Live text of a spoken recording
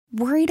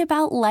Worried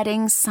about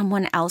letting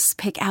someone else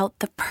pick out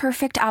the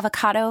perfect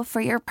avocado for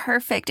your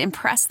perfect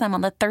impress them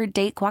on the third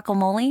date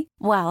guacamole?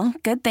 Well,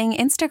 good thing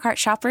Instacart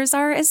shoppers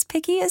are as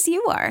picky as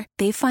you are.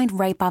 They find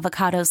ripe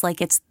avocados like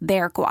it's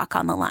their guac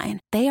on the line.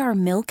 They are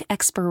milk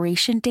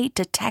expiration date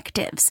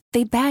detectives.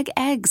 They bag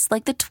eggs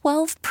like the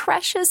 12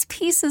 precious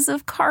pieces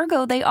of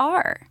cargo they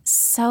are.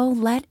 So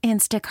let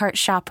Instacart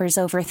shoppers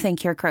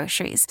overthink your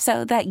groceries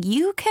so that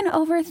you can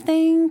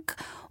overthink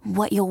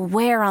what you'll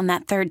wear on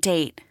that third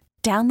date.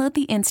 Download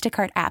the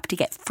Instacart app to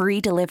get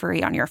free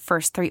delivery on your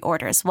first 3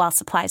 orders while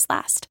supplies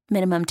last.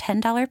 Minimum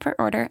 $10 per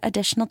order.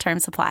 Additional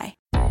terms apply.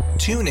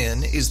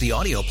 TuneIn is the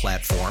audio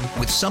platform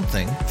with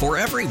something for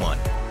everyone.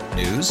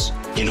 News.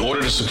 In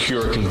order to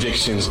secure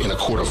convictions in a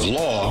court of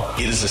law,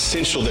 it is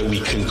essential that we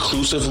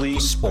conclusively.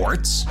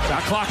 Sports.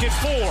 Shot clock at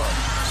 4.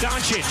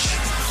 Doncic.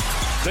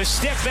 The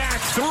step back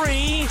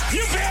 3.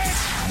 You bet.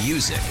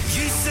 Music.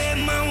 You set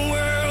my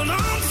world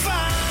on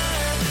fire.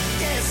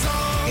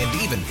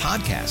 And even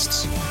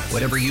podcasts.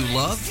 Whatever you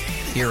love,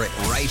 hear it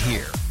right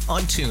here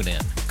on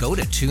TuneIn. Go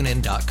to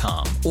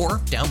TuneIn.com or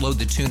download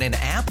the TuneIn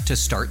app to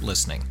start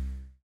listening.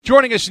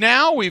 Joining us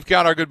now, we've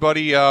got our good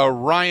buddy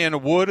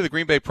Ryan Wood of the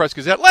Green Bay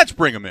Press-Gazette. Let's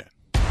bring him in.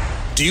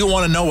 Do you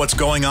want to know what's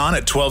going on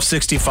at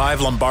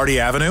 1265 Lombardi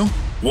Avenue?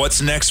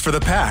 What's next for the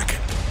Pack?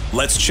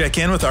 Let's check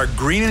in with our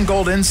Green and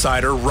Gold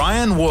insider,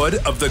 Ryan Wood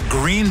of the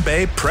Green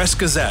Bay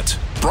Press-Gazette.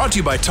 Brought to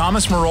you by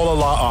Thomas Marola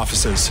Law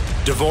Offices.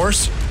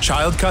 Divorce,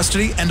 child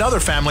custody, and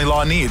other family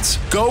law needs.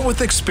 Go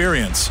with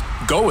experience.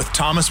 Go with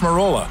Thomas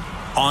Marola.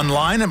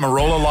 Online at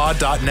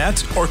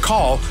marolalaw.net or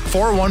call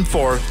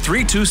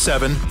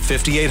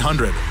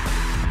 414-327-5800.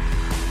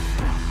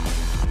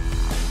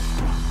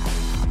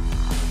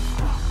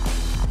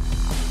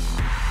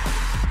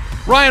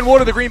 Ryan Wood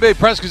of the Green Bay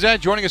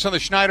Press-Gazette joining us on the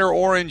Schneider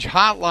Orange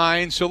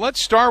Hotline. So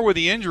let's start with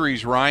the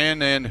injuries,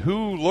 Ryan, and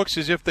who looks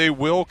as if they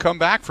will come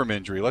back from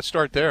injury. Let's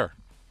start there.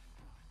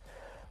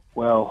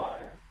 Well,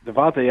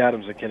 Devontae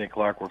Adams and Kenny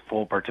Clark were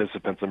full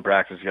participants in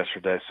practice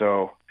yesterday.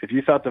 So if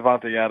you thought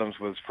Devontae Adams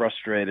was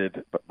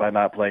frustrated by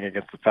not playing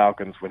against the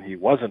Falcons when he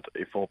wasn't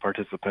a full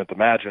participant,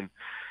 imagine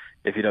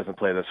if he doesn't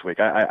play this week.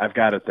 I've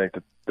got to think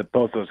that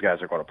both those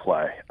guys are going to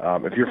play.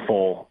 If you're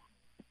full,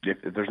 if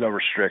there's no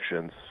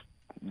restrictions,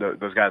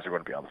 those guys are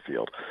going to be on the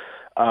field.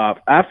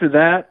 After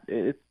that,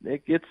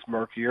 it gets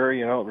murkier.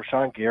 You know,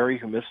 Rashawn Gary,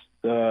 who was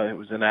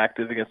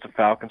inactive against the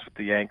Falcons with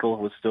the ankle,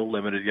 was still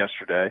limited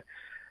yesterday.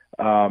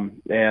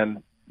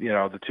 And, you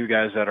know, the two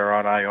guys that are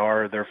on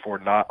IR, therefore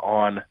not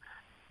on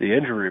the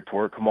injury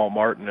report, Kamal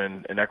Martin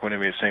and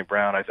Equanimeous St.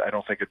 Brown, I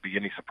don't think it'd be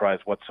any surprise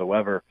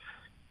whatsoever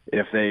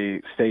if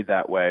they stayed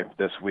that way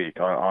this week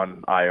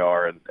on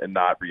IR and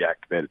not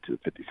reactivated to the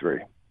 53.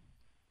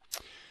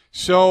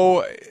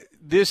 So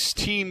this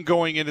team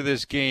going into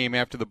this game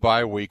after the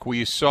bye week,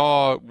 we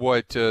saw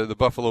what the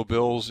Buffalo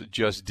Bills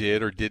just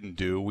did or didn't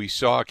do. We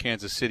saw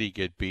Kansas City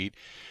get beat.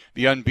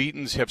 The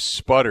unbeatens have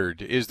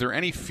sputtered. Is there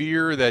any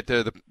fear that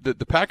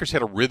the Packers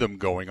had a rhythm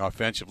going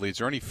offensively? Is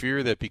there any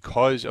fear that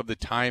because of the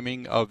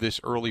timing of this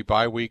early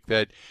bye week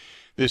that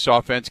this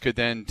offense could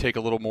then take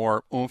a little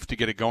more oomph to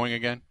get it going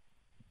again?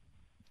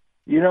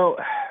 You know,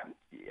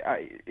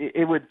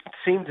 it would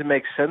seem to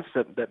make sense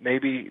that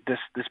maybe this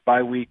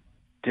bye week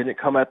didn't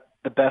come at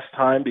the best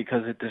time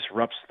because it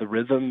disrupts the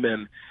rhythm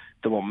and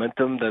the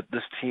momentum that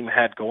this team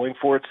had going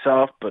for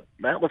itself. But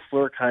Matt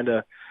LaFleur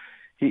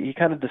he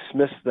kind of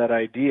dismissed that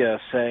idea,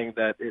 saying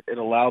that it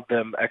allowed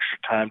them extra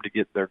time to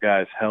get their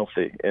guys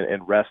healthy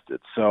and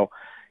rested. So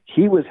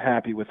he was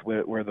happy with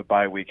where the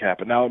bye week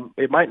happened. Now,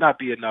 it might not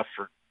be enough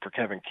for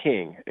Kevin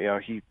King. You know,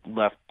 he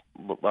left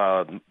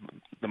the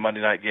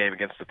Monday night game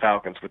against the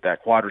Falcons with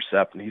that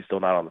quadricep, and he's still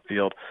not on the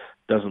field.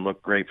 Doesn't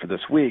look great for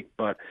this week,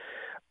 but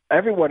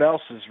everyone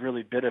else has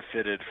really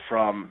benefited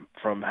from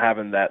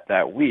having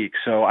that week.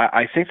 So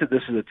I think that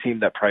this is a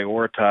team that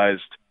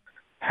prioritized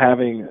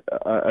having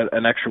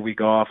an extra week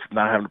off,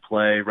 not having to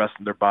play,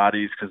 resting their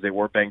bodies because they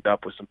were banged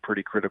up with some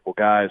pretty critical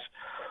guys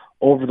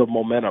over the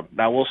momentum.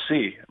 Now we'll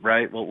see,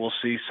 right? We'll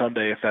see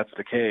Sunday if that's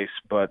the case,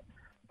 but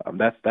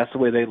that's the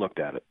way they looked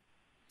at it.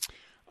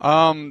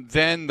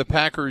 Then the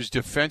Packers,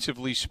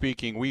 defensively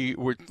speaking, we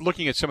were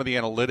looking at some of the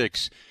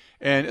analytics,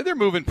 and they're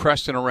moving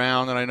Preston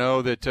around, and I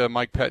know that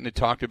Mike Pettin had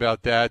talked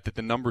about that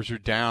the numbers are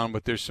down,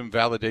 but there's some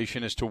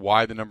validation as to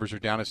why the numbers are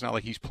down. It's not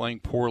like he's playing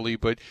poorly,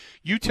 but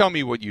you tell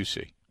me what you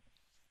see.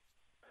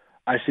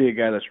 I see a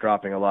guy that's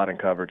dropping a lot in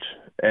coverage,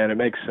 and it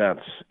makes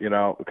sense. You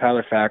know,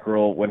 Kyler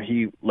Fackrell, when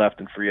he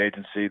left in free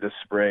agency this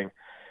spring,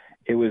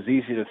 it was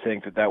easy to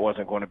think that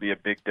wasn't going to be a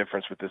big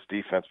difference with this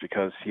defense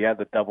because he had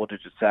the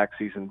double-digit sack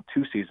season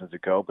 2 seasons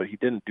ago, but he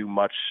didn't do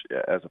much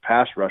as a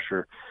pass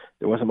rusher.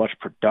 There wasn't much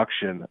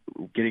production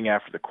getting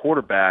after the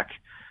quarterback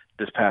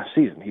this past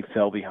season. He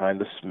fell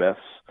behind the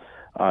Smiths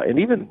and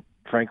even,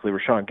 frankly,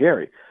 Rashawn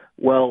Gary.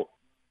 Well,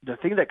 the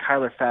thing that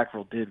Kyler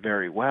Fackrell did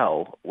very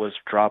well was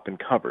drop in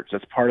coverage.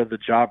 That's part of the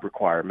job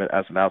requirement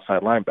as an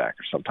outside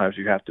linebacker. Sometimes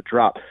you have to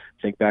drop.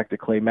 Think back to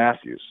Clay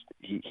Matthews.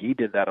 He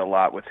did that a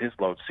lot with his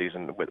load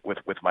season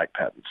with Mike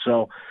Pettin.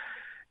 So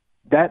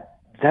that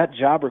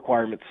job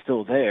requirement's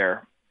still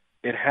there.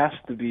 it has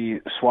to be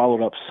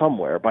swallowed up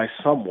somewhere by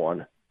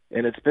someone,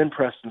 and it's been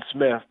Preston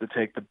Smith to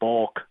take the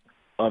bulk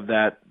of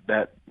that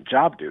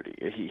job duty.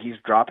 He's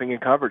dropping in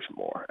coverage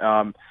more.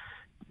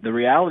 The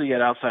reality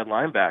at outside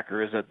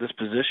linebacker is that this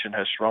position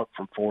has shrunk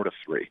from 4 to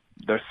 3.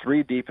 They're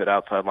 3 deep at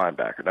outside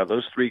linebacker. Now,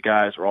 those 3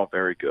 guys are all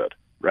very good,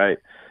 right?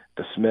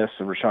 The Smiths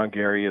and Rashawn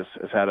Gary has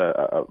had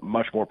a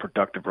much more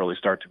productive early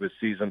start to his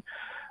season.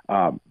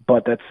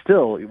 But that's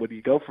still, when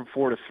you go from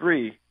 4 to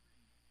 3,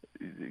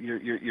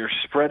 you're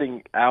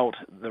spreading out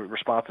the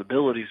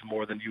responsibilities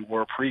more than you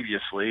were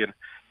previously,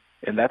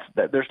 and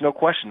there's no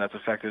question that's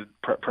affected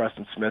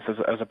Preston Smith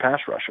as a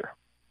pass rusher.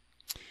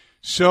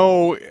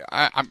 So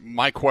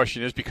my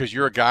question is, because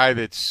you're a guy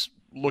that's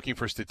looking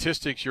for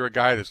statistics, you're a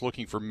guy that's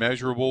looking for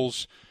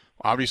measurables,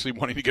 obviously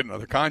wanting to get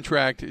another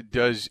contract.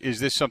 Is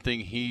this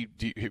something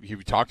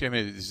you talked to him?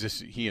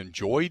 He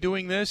enjoy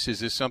doing this?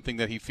 Is this something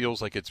that he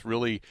feels like it's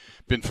really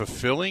been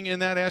fulfilling in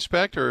that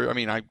aspect? Or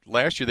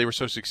last year they were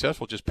so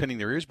successful just pinning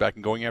their ears back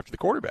and going after the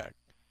quarterback.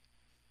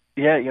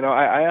 Yeah,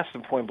 I asked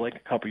him point blank a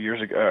couple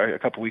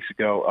weeks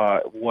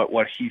ago,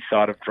 what he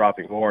thought of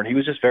dropping more, and he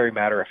was just very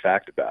matter of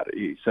fact about it.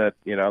 He said,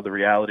 the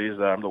reality is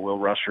that I'm the will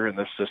rusher in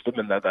this system,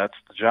 and that's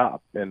the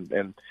job.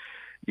 And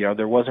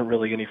there wasn't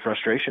really any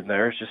frustration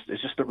there. It's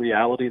just the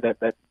reality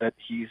that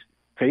he's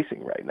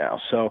facing right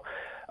now. So,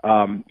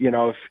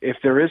 if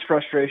there is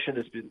frustration,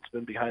 it's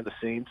been behind the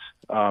scenes,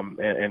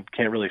 and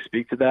can't really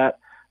speak to that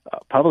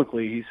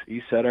publicly.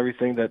 He's said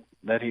everything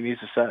that he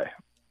needs to say.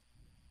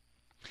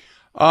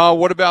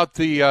 What about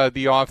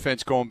the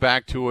offense, going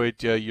back to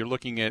it? You're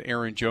looking at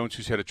Aaron Jones,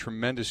 who's had a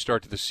tremendous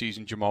start to the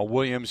season, Jamal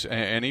Williams,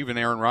 and even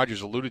Aaron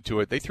Rodgers alluded to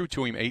it. They threw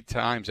to him 8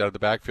 times out of the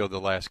backfield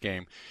the last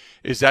game.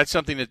 Is that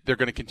something that they're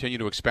going to continue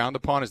to expound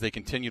upon as they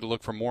continue to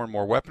look for more and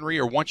more weaponry?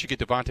 Or once you get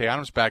Davante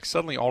Adams back,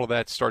 suddenly all of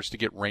that starts to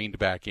get reined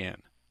back in?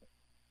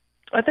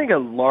 I think a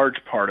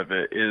large part of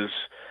it is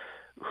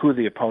who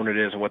the opponent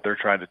is and what they're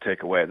trying to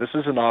take away. This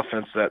is an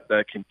offense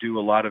that can do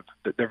a lot of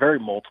 – they're very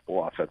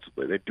multiple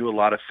offensively. They do a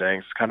lot of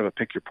things. It's kind of a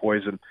pick your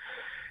poison.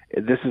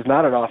 This is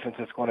not an offense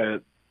that's going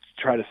to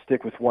try to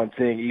stick with one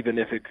thing, even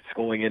if it's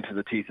going into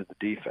the teeth of the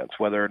defense,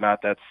 whether or not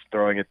that's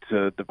throwing it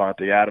to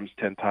Davante Adams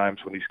 10 times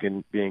when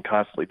he's being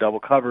constantly double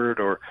covered,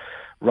 or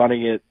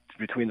running it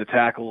between the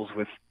tackles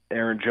with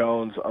Aaron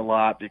Jones a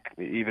lot,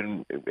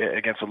 even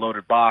against a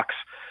loaded box.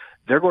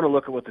 They're going to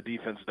look at what the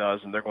defense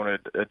does, and they're going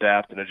to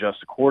adapt and adjust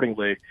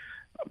accordingly.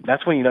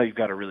 That's when you've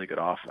got a really good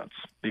offense,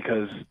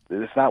 because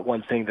it's not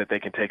one thing that they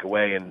can take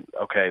away and,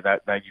 okay,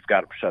 now you've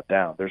got them shut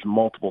down. There's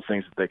multiple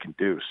things that they can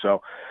do.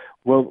 So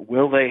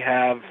will they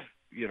have,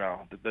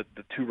 the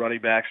 2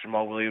 running backs,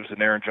 Jamal Williams and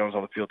Aaron Jones,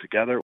 on the field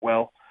together?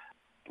 Well,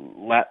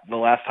 the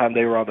last time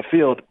they were on the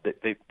field,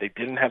 they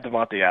didn't have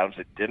Davante Adams.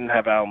 They didn't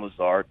have Allen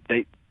Lazard.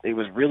 It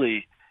was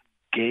really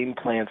game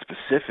plan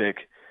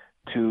specific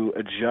to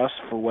adjust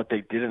for what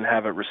they didn't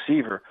have at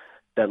receiver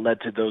that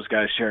led to those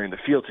guys sharing the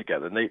field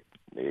together. And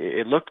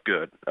it looked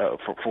good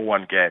for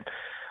one game.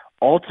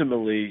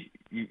 Ultimately,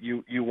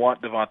 you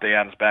want Davante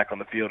Adams back on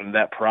the field, and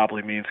that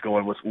probably means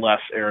going with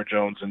less Aaron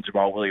Jones and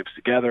Jamal Williams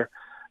together.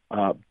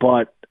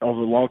 But over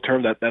the long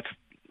term, that's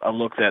a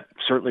look that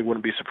certainly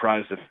wouldn't be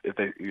surprised if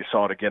you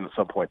saw it again at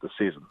some point this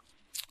season.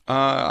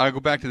 I'll go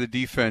back to the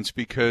defense,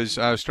 because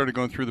I started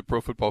going through the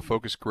Pro Football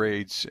Focus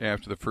grades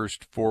after the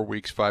first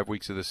 5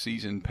 weeks of the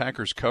season.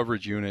 Packers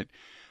coverage unit,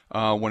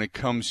 when it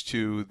comes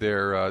to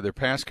their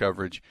pass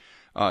coverage,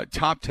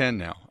 top 10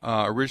 now.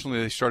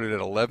 Originally they started at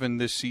 11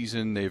 this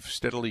season. They've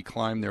steadily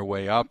climbed their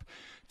way up.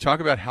 Talk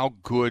about how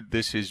good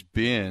this has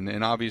been,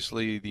 and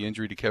obviously the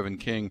injury to Kevin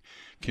King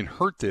can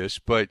hurt this,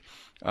 but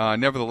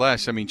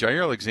nevertheless,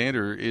 Jaire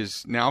Alexander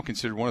is now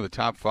considered one of the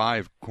top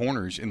 5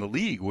 corners in the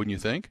league, wouldn't you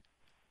think?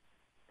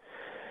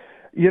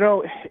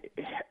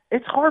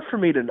 It's hard for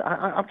me to –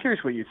 I'm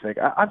curious what you think.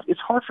 It's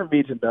hard for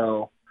me to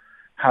know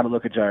how to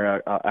look at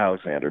Jaire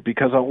Alexander,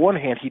 because on one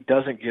hand, he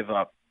doesn't give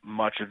up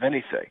much of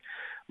anything.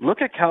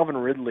 Look at Calvin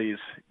Ridley's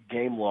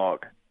game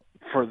log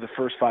for the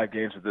first 5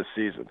 games of this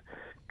season.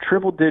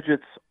 Triple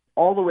digits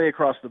all the way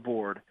across the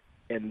board,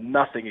 and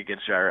nothing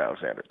against Jaire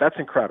Alexander. That's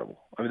incredible.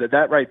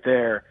 That right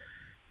there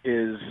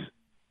is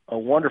a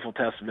wonderful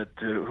testament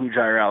to who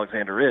Jaire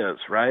Alexander is,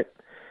 right?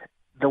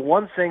 The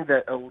one thing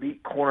that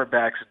elite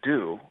cornerbacks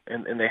do,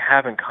 and they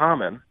have in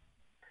common,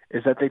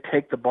 is that they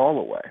take the ball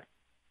away.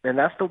 And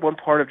that's the one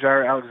part of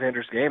Jaire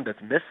Alexander's game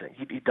that's missing.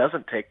 He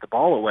doesn't take the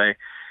ball away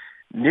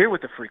near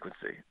with the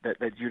frequency that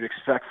you'd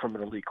expect from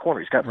an elite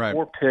corner. He's got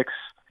 4 picks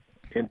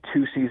in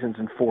 2 seasons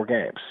and 4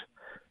 games.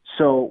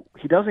 So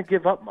he doesn't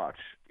give up much.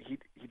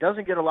 He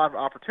doesn't get a lot of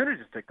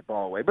opportunities to take the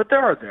ball away, but there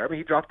are there.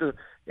 He dropped an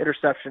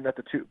interception at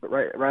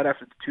right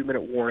after the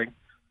 2-minute warning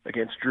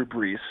against Drew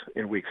Brees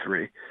in Week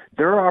 3.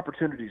 There are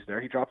opportunities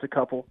there. He dropped a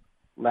couple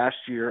last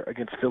year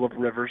against Phillip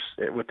Rivers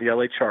with the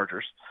LA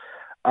Chargers.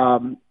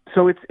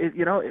 So it's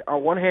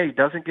on one hand, he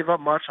doesn't give up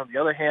much. On the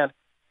other hand,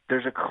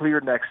 there's a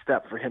clear next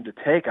step for him to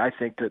take, I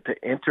think, to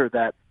enter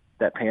that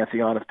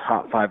pantheon of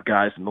top 5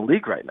 guys in the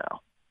league right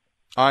now.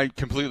 I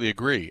completely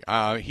agree.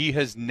 He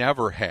has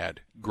never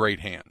had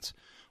great hands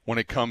when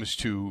it comes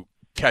to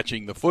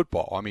catching the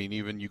football. I mean,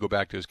 even you go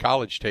back to his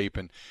college tape,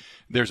 and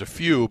there's a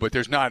few, but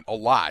there's not a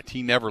lot.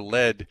 He never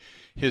led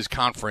his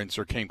conference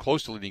or came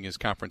close to leading his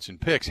conference in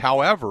picks.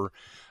 However,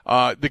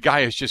 the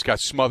guy has just got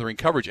smothering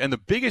coverage. And the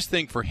biggest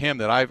thing for him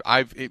that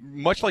I've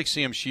much like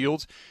Sam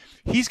Shields,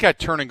 he's got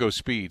turn-and-go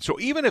speed. So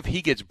even if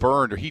he gets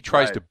burned or he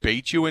tries to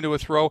bait you into a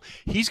throw,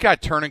 he's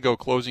got turn-and-go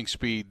closing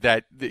speed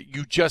that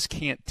you just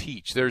can't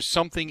teach. There's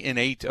something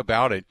innate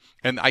about it,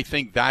 and I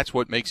think that's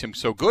what makes him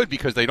so good,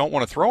 because they don't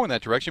want to throw in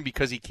that direction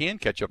because he can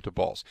catch up to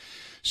balls.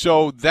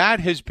 So that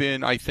has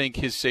been, I think,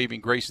 his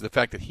saving grace, is the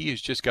fact that he has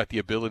just got the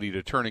ability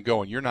to turn and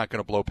go, and you're not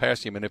going to blow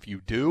past him. And if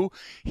you do,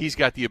 he's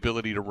got the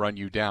ability to run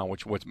you down,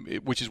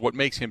 which is what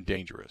makes him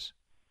dangerous.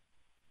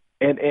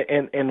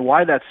 And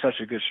why that's such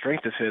a good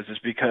strength of his is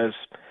because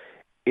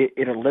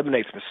it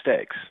eliminates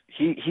mistakes.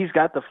 He's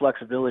got the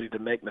flexibility to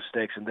make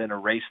mistakes and then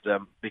erase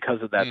them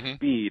because of that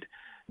speed.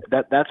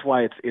 That's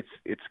why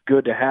it's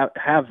good to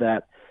have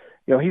that.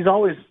 You know, he's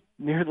always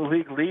near the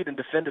league lead in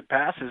defended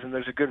passes, and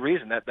there's a good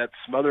reason. That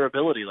smother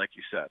ability, like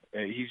you said,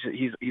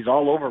 he's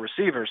all over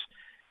receivers.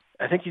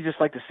 I think you just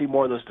like to see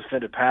more of those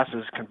defended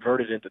passes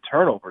converted into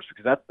turnovers,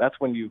 because that's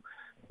when you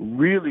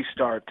really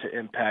start to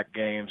impact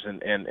games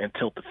and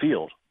tilt the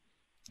field.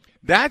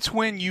 That's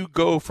when you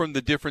go from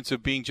the difference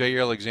of being Jair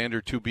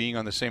Alexander to being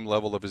on the same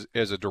level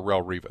as a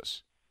Darrelle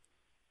Revis,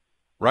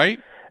 right?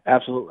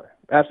 Absolutely.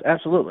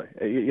 Absolutely.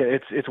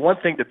 It's one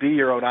thing to be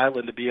your own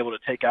island, to be able to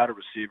take out a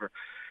receiver,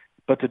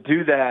 but to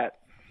do that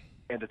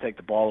and to take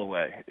the ball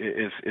away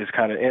is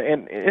kind of,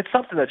 and it's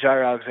something that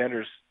Jair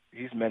Alexander's,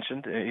 he's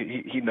mentioned,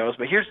 he knows.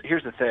 But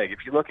here's the thing: if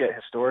you look at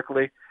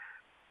historically,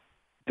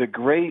 the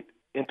great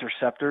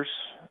interceptors,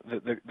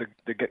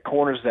 the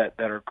corners that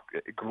are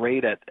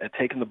great at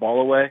taking the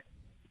ball away,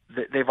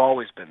 they've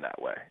always been that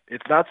way.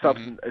 It's not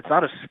something. It's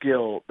not a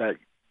skill that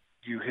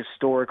you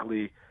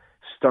historically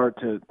start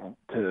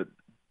to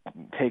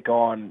take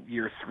on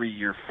year 3,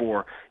 year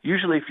 4.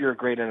 Usually, if you're a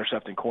great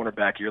intercepting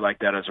cornerback, you're like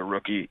that as a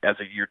rookie, as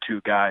a year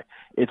 2 guy.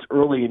 It's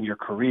early in your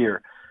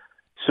career,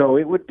 so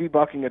it would be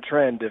bucking a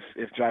trend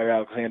if Jair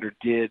Alexander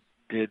did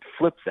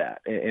flip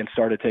that and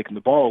started taking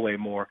the ball away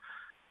more.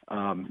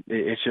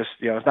 It's just,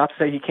 it's not to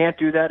say he can't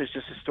do that. It's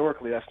just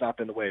historically that's not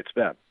been the way it's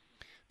been.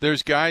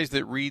 There's guys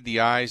that read the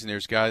eyes and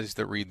there's guys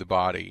that read the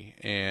body.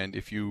 And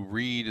if you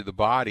read the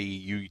body,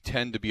 you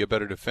tend to be a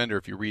better defender.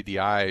 If you read the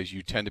eyes,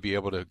 you tend to be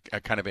able to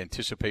kind of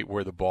anticipate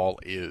where the ball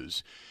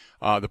is.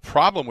 The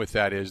problem with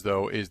that is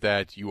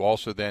that you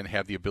also then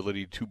have the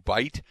ability to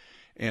bite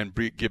and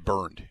get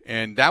burned.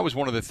 And that was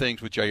one of the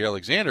things with Jair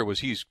Alexander, was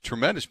he's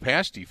tremendous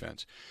pass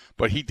defense,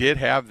 but he did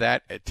have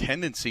that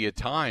tendency at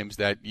times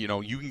that, you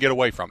can get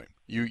away from him.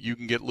 You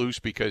can get loose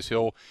because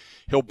he'll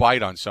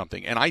bite on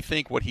something. And I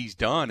think what he's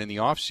done in the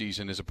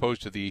offseason, as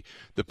opposed to the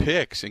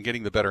picks and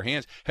getting the better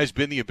hands, has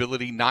been the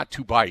ability not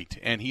to bite.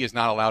 And he has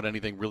not allowed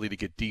anything really to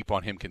get deep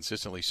on him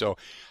consistently. So,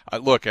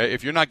 look,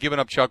 if you're not giving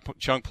up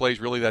chunk plays,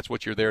 really that's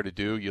what you're there to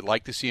do. You'd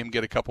like to see him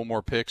get a couple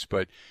more picks,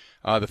 but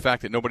the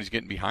fact that nobody's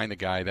getting behind the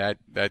guy,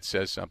 that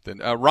says something.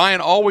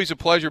 Ryan, always a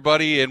pleasure,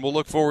 buddy, and we'll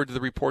look forward to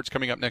the reports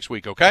coming up next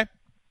week, okay?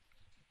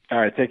 All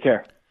right, take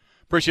care.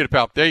 Appreciate it,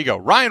 pal. There you go.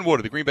 Ryan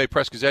Wood of the Green Bay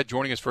Press-Gazette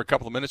joining us for a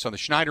couple of minutes on the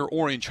Schneider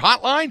Orange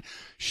Hotline.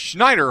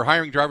 Schneider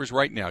hiring drivers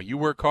right now. You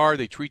work hard,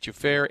 they treat you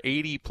fair,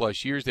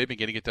 80-plus years. They've been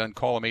getting it done.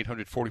 Call them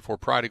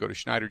 844-PRIDE. Go to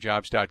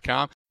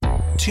SchneiderJobs.com.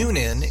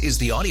 TuneIn is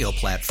the audio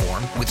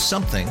platform with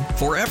something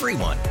for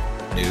everyone.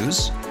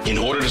 News. In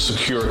order to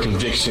secure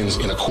convictions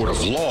in a court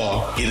of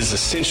law, it is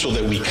essential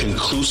that we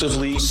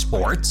conclusively.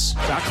 Sports.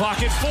 Shot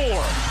clock at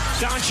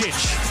 4.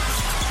 Doncic.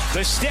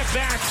 The step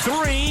back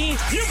 3.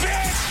 You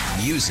bet.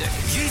 Music.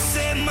 You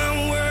set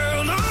my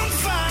world on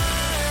fire.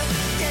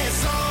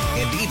 Yes,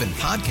 and even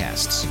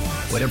podcasts.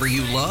 Whatever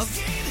you love,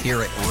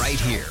 hear it right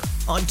here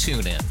on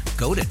TuneIn.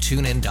 Go to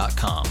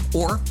TuneIn.com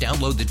or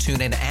download the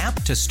TuneIn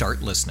app to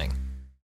start listening.